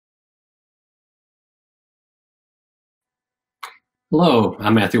Hello,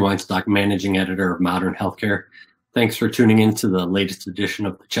 I'm Matthew Weinstock, Managing Editor of Modern Healthcare. Thanks for tuning in to the latest edition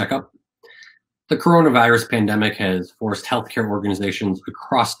of The Checkup. The coronavirus pandemic has forced healthcare organizations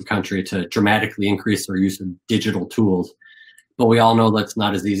across the country to dramatically increase their use of digital tools, but we all know that's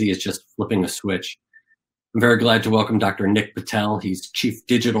not as easy as just flipping a switch. I'm very glad to welcome Dr. Nick Patel. He's Chief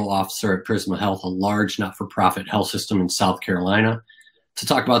Digital Officer at Prisma Health, a large not-for-profit health system in South Carolina, to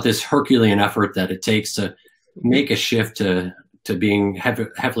talk about this Herculean effort that it takes to make a shift to being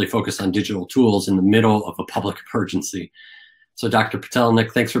heavily focused on digital tools in the middle of a public emergency. So Dr. Patel,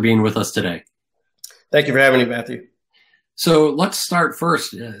 Nick, thanks for being with us today. Thank you for having me, Matthew. So let's start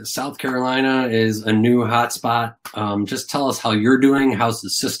first. South Carolina is a new hotspot. Just tell us how you're doing. How's the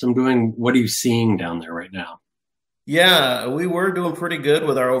system doing? What are you seeing down there right now? Yeah, we were doing pretty good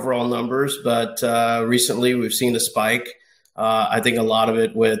with our overall numbers, but recently we've seen a spike. I think a lot of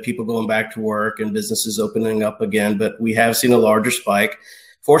it with people going back to work and businesses opening up again, but we have seen a larger spike.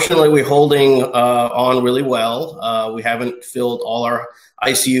 Fortunately, we're holding on really well. We haven't filled all our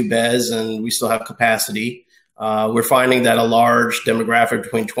ICU beds and we still have capacity. We're finding that a large demographic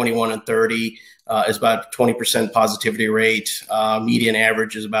between 21 and 30 is about 20% positivity rate. Median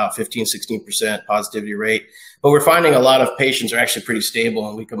average is about 16% positivity rate. But we're finding a lot of patients are actually pretty stable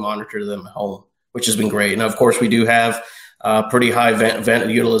and we can monitor them at home, which has been great. And of course, we do have pretty high vent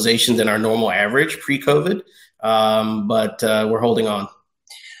utilization than our normal average pre-COVID, but we're holding on.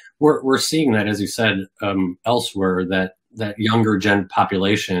 We're seeing that, as you said, elsewhere, that younger gen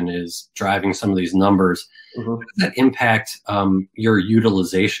population is driving some of these numbers. Mm-hmm. How does that impact your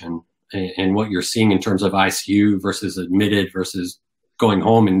utilization and what you're seeing in terms of ICU versus admitted versus going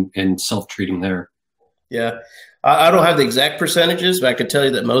home and self-treating there? Yeah, I don't have the exact percentages, but I can tell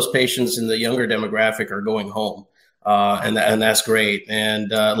you that most patients in the younger demographic are going home. And that's great.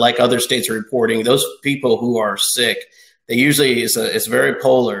 And like other states are reporting, those people who are sick, they usually it's very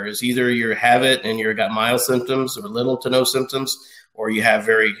polar. It's either you have it and you've got mild symptoms or little to no symptoms, or you have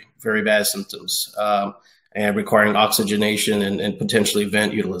very, very bad symptoms and requiring oxygenation and potentially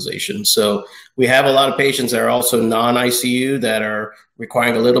vent utilization. So we have a lot of patients that are also non-ICU that are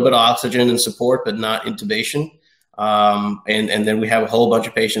requiring a little bit of oxygen and support, but not intubation. And then we have a whole bunch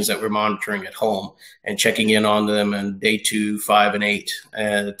of patients that we're monitoring at home and checking in on them on day 2, 5, and 8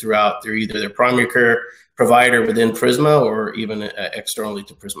 through either their primary care provider within Prisma or even externally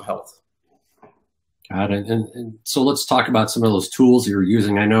to Prisma Health. Got it. And so let's talk about some of those tools you're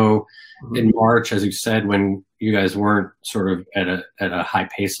using. I know in March, as you said, when you guys weren't sort of at a high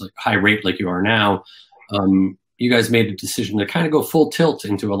pace, high rate like you are now, you guys made a decision to kind of go full tilt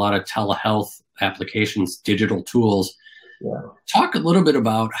into a lot of telehealth applications, digital tools. Yeah. Talk a little bit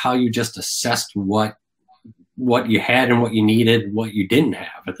about how you just assessed what you had and what you needed, what you didn't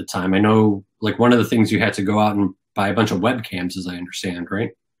have at the time. I know, like, one of the things you had to go out and buy a bunch of webcams, as I understand,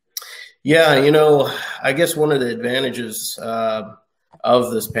 right? Yeah, I guess one of the advantages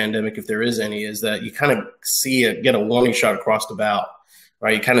of this pandemic, if there is any, is that you kind of get a warning shot across the bow,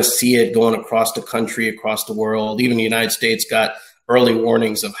 right? You kind of see it going across the country, across the world. Even the United States got early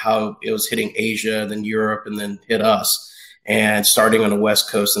warnings of how it was hitting Asia, then Europe, and then hit us, and starting on the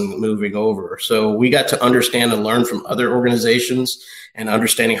West Coast and moving over. So we got to understand and learn from other organizations and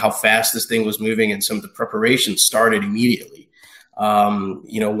understanding how fast this thing was moving, and some of the preparations started immediately.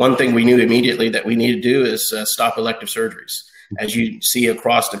 One thing we knew immediately that we needed to do is stop elective surgeries. As you see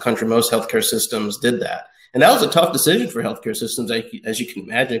across the country, most healthcare systems did that. And that was a tough decision for healthcare systems, as you can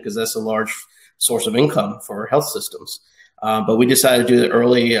imagine, because that's a large source of income for health systems. But we decided to do it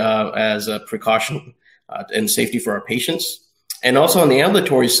early as a precaution and safety for our patients. And also on the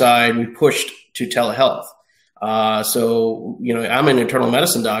ambulatory side, we pushed to telehealth. So I'm an internal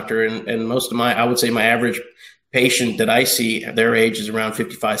medicine doctor, and most of I would say my average patient that I see, their age is around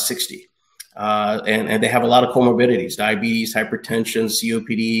 55, 60. And they have a lot of comorbidities: diabetes, hypertension,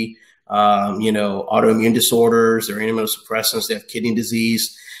 COPD, autoimmune disorders, they're immunosuppressants, they have kidney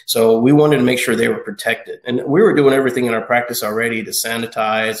disease. So we wanted to make sure they were protected. And we were doing everything in our practice already to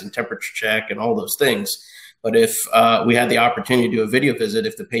sanitize and temperature check and all those things. But if we had the opportunity to do a video visit,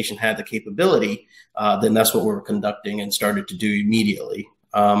 if the patient had the capability, then that's what we were conducting and started to do immediately.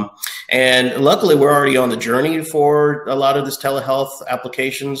 And luckily, we're already on the journey for a lot of this telehealth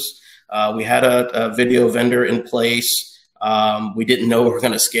applications. We had a video vendor in place. We didn't know we were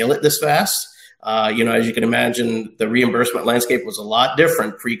going to scale it this fast. As you can imagine, the reimbursement landscape was a lot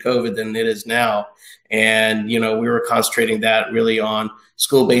different pre-COVID than it is now. And, we were concentrating that really on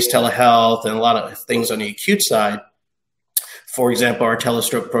school-based telehealth and a lot of things on the acute side. for example, our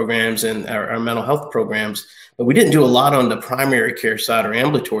telestroke programs and our mental health programs. But we didn't do a lot on the primary care side or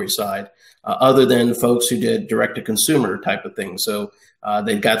ambulatory side, other than folks who did direct to consumer type of things. So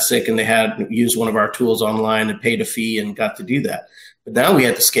they got sick and they had used one of our tools online and paid a fee and got to do that. But now we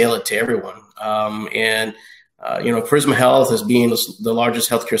had to scale it to everyone. Prisma Health, as being the largest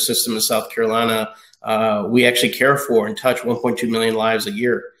healthcare system in South Carolina, we actually care for and touch 1.2 million lives a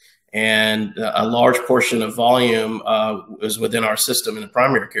year. And a large portion of volume is within our system in the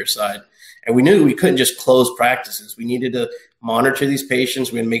primary care side. And we knew we couldn't just close practices. We needed to monitor these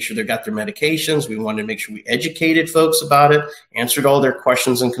patients. We had to make sure they got their medications. We wanted to make sure we educated folks about it, answered all their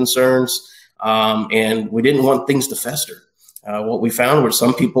questions and concerns. And we didn't want things to fester. What we found was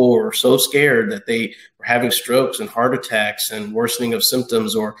some people were so scared that they were having strokes and heart attacks and worsening of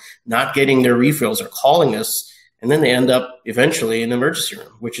symptoms, or not getting their refills or calling us. And then they end up eventually in the emergency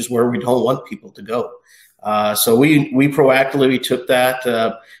room, which is where we don't want people to go. So we proactively took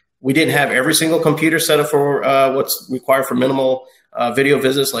that. We didn't have every single computer set up for what's required for minimal video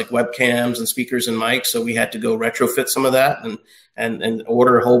visits, like webcams and speakers and mics. So we had to go retrofit some of that and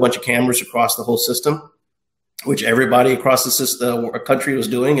order a whole bunch of cameras across the whole system, which everybody across the country was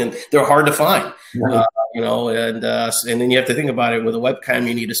doing, and they're hard to find. Right. And then you have to think about it. With a webcam,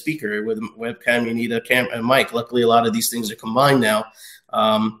 you need a speaker. With a webcam, you need a mic. Luckily, a lot of these things are combined now.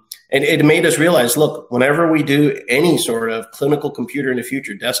 And it made us realize, look, whenever we do any sort of clinical computer in the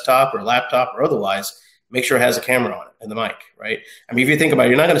future, desktop or laptop or otherwise, make sure it has a camera on it and the mic, right? I mean, if you think about it,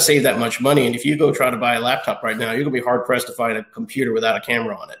 you're not going to save that much money. And if you go try to buy a laptop right now, you're going to be hard pressed to find a computer without a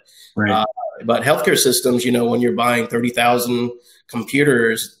camera on it. Right. But healthcare systems, when you're buying 30,000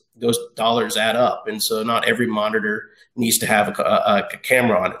 computers, those dollars add up. And so not every monitor needs to have a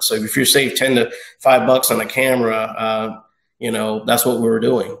camera on it. So if you save $10 to $5 on a camera, that's what we were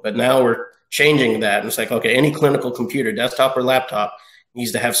doing. But now we're changing that. And it's like, okay, any clinical computer, desktop or laptop,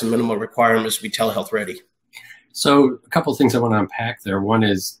 needs to have some minimal requirements to be telehealth ready. So a couple of things I want to unpack there. One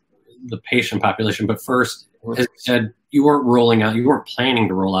is the patient population. But first, as you said, you weren't planning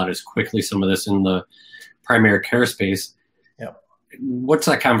to roll out as quickly some of this in the primary care space. Yeah. What's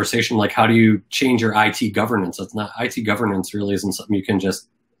that conversation like? How do you change your IT governance? IT governance really isn't something you can just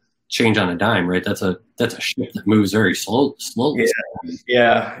change on a dime, right? That's a ship that moves very slowly.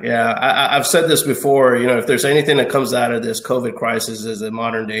 Yeah. I've said this before. If there's anything that comes out of this COVID crisis, is a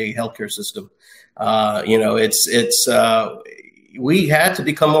modern day healthcare system. We had to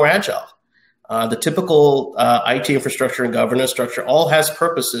become more agile. The typical IT infrastructure and governance structure all has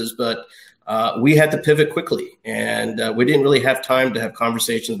purposes, but we had to pivot quickly, and we didn't really have time to have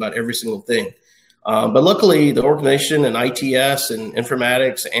conversations about every single thing. But luckily, the organization and ITS and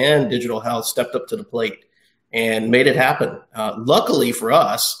informatics and digital health stepped up to the plate and made it happen. Luckily for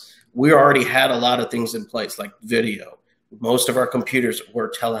us, we already had a lot of things in place, like video. Most of our computers were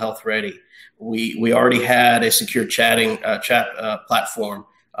telehealth ready. We already had a secure chat platform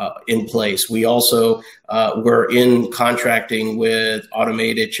in place. We also were in contracting with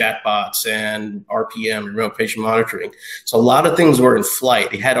automated chatbots and RPM, remote patient monitoring. So a lot of things were in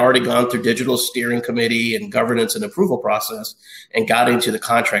flight. It had already gone through digital steering committee and governance and approval process and got into the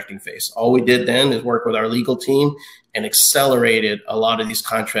contracting phase. All we did then is work with our legal team and accelerated a lot of these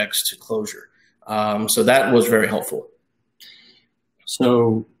contracts to closure. So that was very helpful.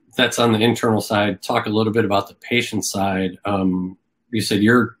 So that's on the internal side. Talk a little bit about the patient side. You said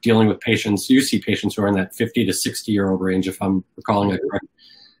you're dealing with patients. You see patients who are in that 50 to 60-year-old range, if I'm recalling it correct.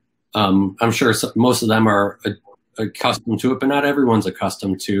 I'm sure most of them are accustomed to it, but not everyone's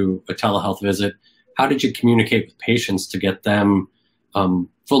accustomed to a telehealth visit. How did you communicate with patients to get them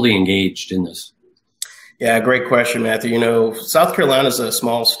fully engaged in this? Yeah, great question, Matthew. South Carolina is a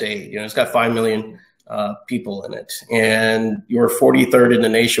small state. It's got 5 million people in it, and you're 43rd in the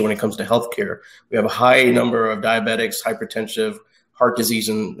nation when it comes to healthcare. We have a high number of diabetics, hypertensive, heart disease,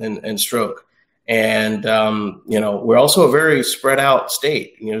 and stroke. And, we're also a very spread out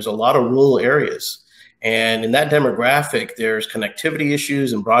state. There's a lot of rural areas. And in that demographic, there's connectivity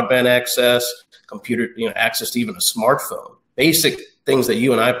issues and broadband access, computer, access to even a smartphone, basic things that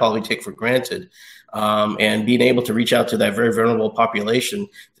you and I probably take for granted. And being able to reach out to that very vulnerable population,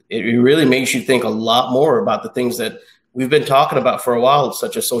 it really makes you think a lot more about the things that we've been talking about for a while,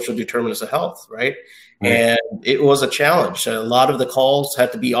 such as social determinants of health, right? And it was a challenge. A lot of the calls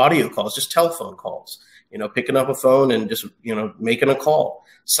had to be audio calls, just telephone calls, picking up a phone and just, making a call.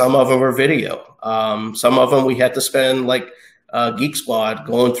 Some of them were video. Some of them we had to spend like Geek Squad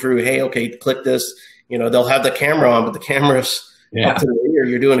going through, hey, okay, click this. They'll have the camera on, but the camera's up to the ear.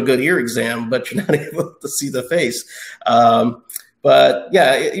 You're doing a good ear exam, but you're not able to see the face. But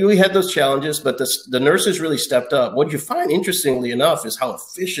yeah, we had those challenges, but the nurses really stepped up. What you find, interestingly enough, is how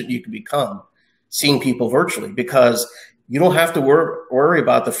efficient you can become seeing people virtually, because you don't have to worry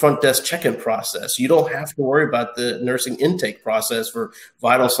about the front desk check-in process. You don't have to worry about the nursing intake process for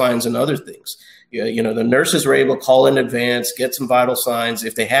vital signs and other things. You know, the nurses were able to call in advance, get some vital signs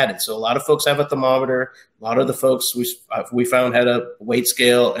if they had it. So a lot of folks have a thermometer. A lot of the folks we found had a weight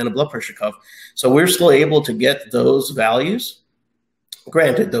scale and a blood pressure cuff. So we're still able to get those values.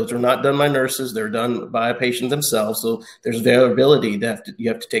 Granted, those are not done by nurses; they're done by a patient themselves. So there's variability that you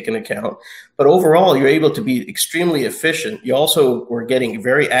have to take into account. But overall, you're able to be extremely efficient. You also were getting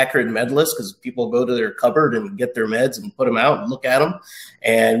very accurate med lists, because people go to their cupboard and get their meds and put them out and look at them.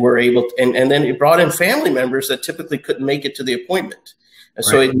 And we're able to, and then it brought in family members that typically couldn't make it to the appointment. And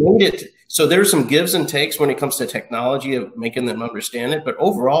so it made it, so there's some gives and takes when it comes to technology of making them understand it. But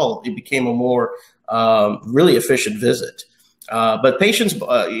overall, it became a more really efficient visit. But patients,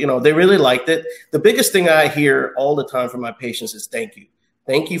 you know, they really liked it. The biggest thing I hear all the time from my patients is thank you.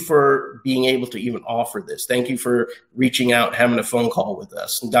 Thank you for being able to even offer this. Thank you for reaching out, having a phone call with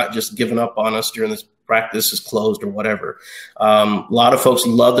us, and not just giving up on us during this practice is closed or whatever. A lot of folks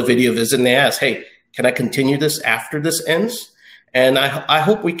love the video visit, and they ask, hey, can I continue this after this ends? And I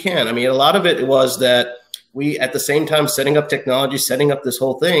hope we can. I mean, a lot of it was that we, at the same time, setting up technology, setting up this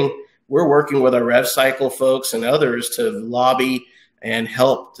whole thing, we're working with our rev cycle folks and others to lobby and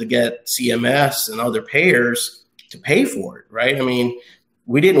help to get CMS and other payers to pay for it, right? I mean,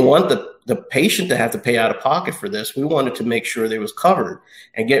 we didn't want the patient to have to pay out of pocket for this. We wanted to make sure they was covered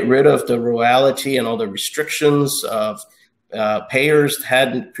and get rid of the royalty and all the restrictions of payers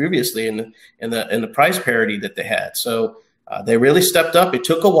had previously in the price parity that they had. So they really stepped up. It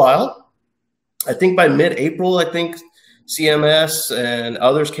took a while. I think by mid-April, I think CMS and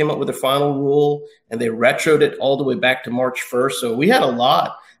others came up with a final rule, and they retroed it all the way back to March 1st. So we had a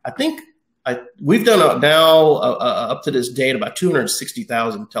lot. I think we've done now up to this date about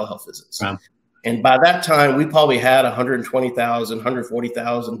 260,000 telehealth visits. Wow. And by that time, we probably had 120,000,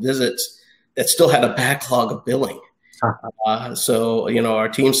 140,000 visits that still had a backlog of billing. So, you know, our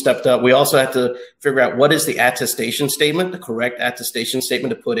team stepped up. We also had to figure out what is the attestation statement, the correct attestation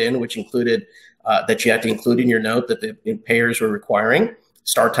statement to put in, which included that you had to include in your note that the payers were requiring: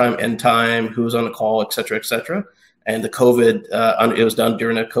 start time, end time, who was on the call, et cetera, and the COVID, it was done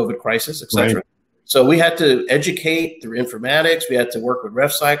during a COVID crisis, et cetera. Right. So we had to educate through informatics. We had to work with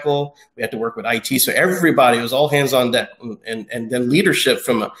RevCycle. We had to work with IT. So everybody, it was all hands on deck. And then leadership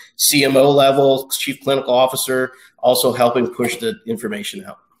from a CMO level, chief clinical officer, also helping push the information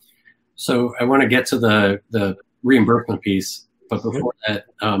out. So I want to get to the reimbursement piece. But before that,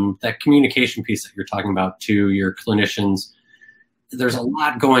 that communication piece that you're talking about to your clinicians, there's a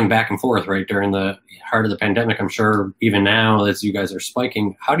lot going back and forth, right, during the heart of the pandemic. I'm sure even now, as you guys are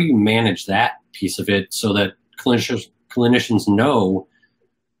spiking, how do you manage that piece of it so that clinicians know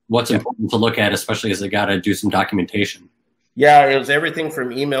what's important to look at, especially as they got to do some documentation? Yeah, it was everything from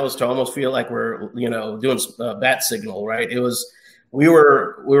emails to almost feel like we're, you know, doing bat signal, right? It was, we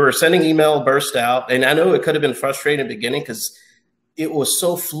were sending email burst out, and I know it could have been frustrating in the beginning because it was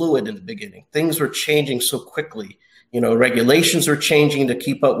so fluid in the beginning. Things were changing so quickly. You know, regulations were changing to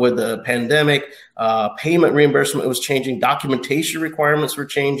keep up with the pandemic. Payment reimbursement was changing. Documentation requirements were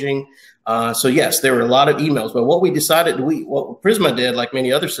changing. So yes, there were a lot of emails. But what we decided, what Prisma did, like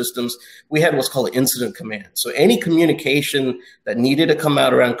many other systems, we had what's called incident command. So any communication that needed to come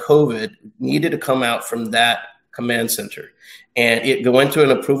out around COVID needed to come out from that command center. And it went through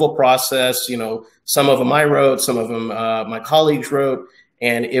an approval process. You know, some of them I wrote, some of them my colleagues wrote.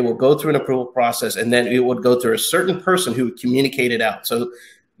 And it will go through an approval process, and then it would go through a certain person who would communicate it out. So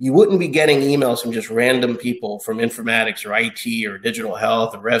you wouldn't be getting emails from just random people from informatics or IT or digital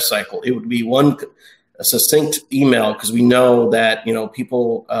health or RevCycle. It would be one succinct email, because we know that, you know,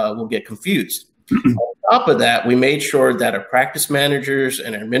 people will get confused. On top of that, we made sure that our practice managers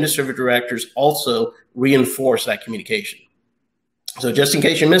and our administrative directors also reinforce that communication. So just in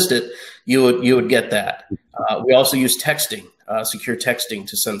case you missed it, you would get that. We also use texting. Secure texting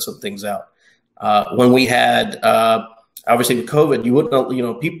to send some things out. When we had, obviously with COVID, you wouldn't, you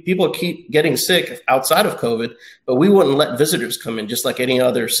know, people keep getting sick outside of COVID, but we wouldn't let visitors come in just like any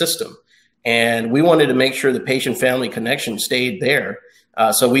other system. And we wanted to make sure the patient-family connection stayed there.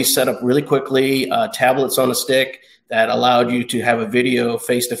 So we set up really quickly tablets on a stick that allowed you to have a video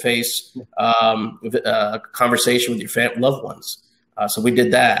face-to-face conversation with your loved ones. So we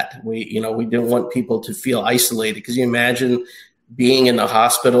did that. We didn't want people to feel isolated, because you imagine being in the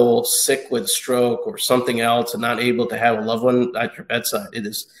hospital, sick with stroke or something else, and not able to have a loved one at your bedside. It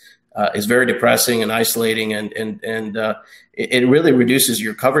is is very depressing and isolating, and it really reduces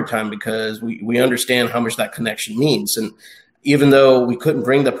your cover time, because we understand how much that connection means. And even though we couldn't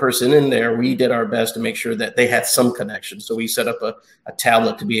bring the person in there, we did our best to make sure that they had some connection. So we set up a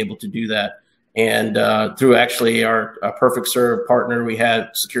tablet to be able to do that. And through actually our Perfect Serve partner, we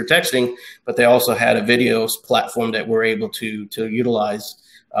had secure texting, but they also had a video platform that we're able to utilize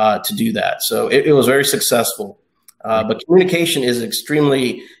to do that. So it was very successful. But communication is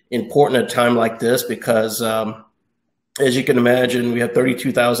extremely important at a time like this, because as you can imagine, we have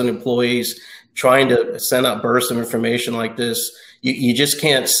 32,000 employees trying to send out bursts of information like this. You just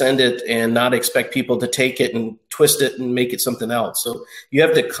can't send it and not expect people to take it and twist it and make it something else. So you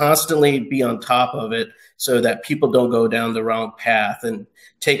have to constantly be on top of it so that people don't go down the wrong path and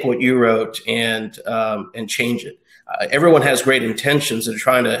take what you wrote and change it. Everyone has great intentions and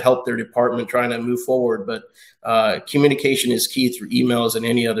trying to help their department, trying to move forward, but communication is key through emails and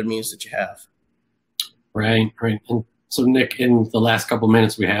any other means that you have. Right. And so, Nick, in the last couple of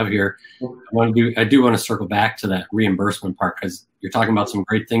minutes we have here, I do want to circle back to that reimbursement part, because you're talking about some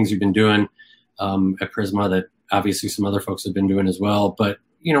great things you've been doing at Prisma that obviously some other folks have been doing as well. But,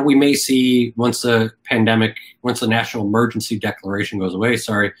 you know, we may see once the national emergency declaration goes away,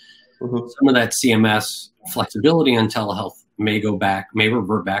 some of that CMS flexibility on telehealth may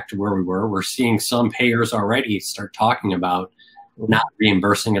revert back to where we were. We're seeing some payers already start talking about not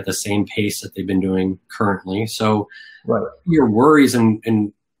reimbursing at the same pace that they've been doing currently. So your worries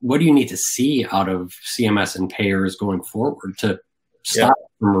and what do you need to see out of CMS and payers going forward to stop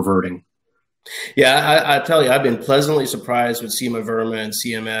from reverting? Yeah, I tell you, I've been pleasantly surprised with SEMA Verma and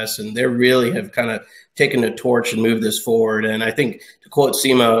CMS, and they really have kind of taken the torch and moved this forward. And I think, to quote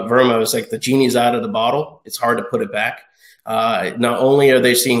SEMA Verma, it's like the genie's out of the bottle. It's hard to put it back. Not only are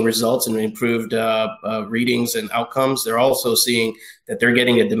they seeing results and improved readings and outcomes, they're also seeing that they're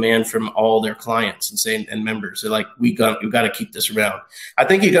getting a demand from all their clients and members. They're like, we've got to keep this around. I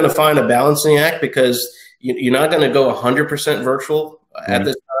think you're going to find a balancing act, because you're not going to go 100% virtual at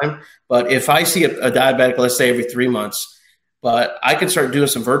this time. But if I see a diabetic, let's say every 3 months, but I could start doing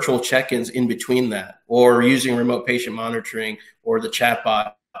some virtual check-ins in between that, or using remote patient monitoring or the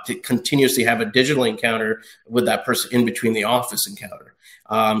chatbot to continuously have a digital encounter with that person in between the office encounter.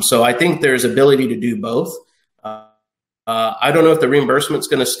 So I think there's ability to do both. I don't know if the reimbursement's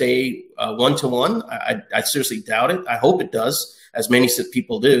going to stay one-to-one. I seriously doubt it. I hope it does, as many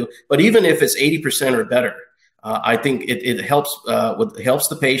people do. But even if it's 80% or better, I think it helps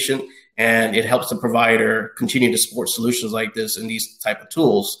the patient, and it helps the provider continue to support solutions like this and these type of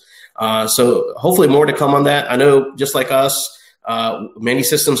tools. So hopefully more to come on that. I know, just like us, many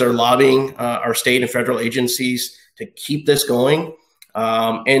systems are lobbying our state and federal agencies to keep this going.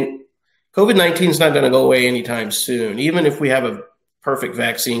 And COVID-19 is not going to go away anytime soon. Even if we have a perfect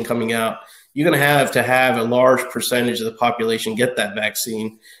vaccine coming out, you're going to have a large percentage of the population get that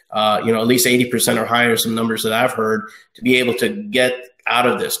vaccine, at least 80% or higher, some numbers that I've heard, to be able to get out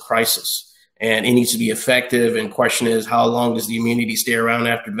of this crisis. And it needs to be effective. And question is, how long does the immunity stay around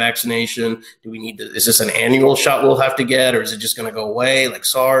after vaccination? Is this an annual shot we'll have to get, or is it just going to go away like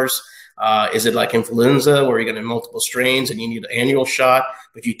SARS? Is it like influenza, where you're going to have multiple strains and you need an annual shot,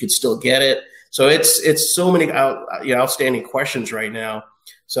 but you could still get it? So it's so many outstanding questions right now.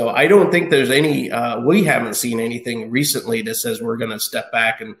 So I don't think there's any, we haven't seen anything recently that says we're going to step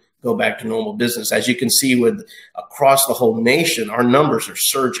back and go back to normal business. As you can see, with across the whole nation, our numbers are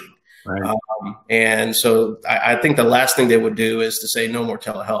surging. Right. And so I think the last thing they would do is to say no more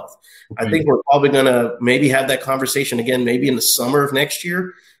telehealth. Okay. I think we're probably going to maybe have that conversation again, maybe in the summer of next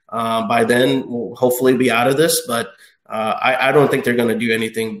year. By then, we'll hopefully be out of this, but I don't think they're going to do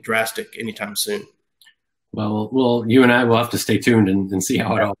anything drastic anytime soon. Well, you and I will have to stay tuned and see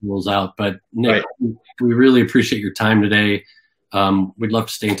how it all rolls out. But Nick, we really appreciate your time today. We'd love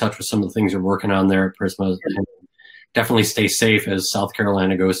to stay in touch with some of the things you're working on there at Prisma. And definitely stay safe as South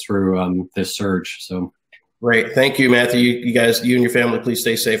Carolina goes through this surge. So, great. Thank you, Matthew. You guys, you and your family, please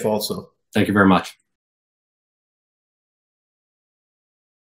stay safe also. Thank you very much.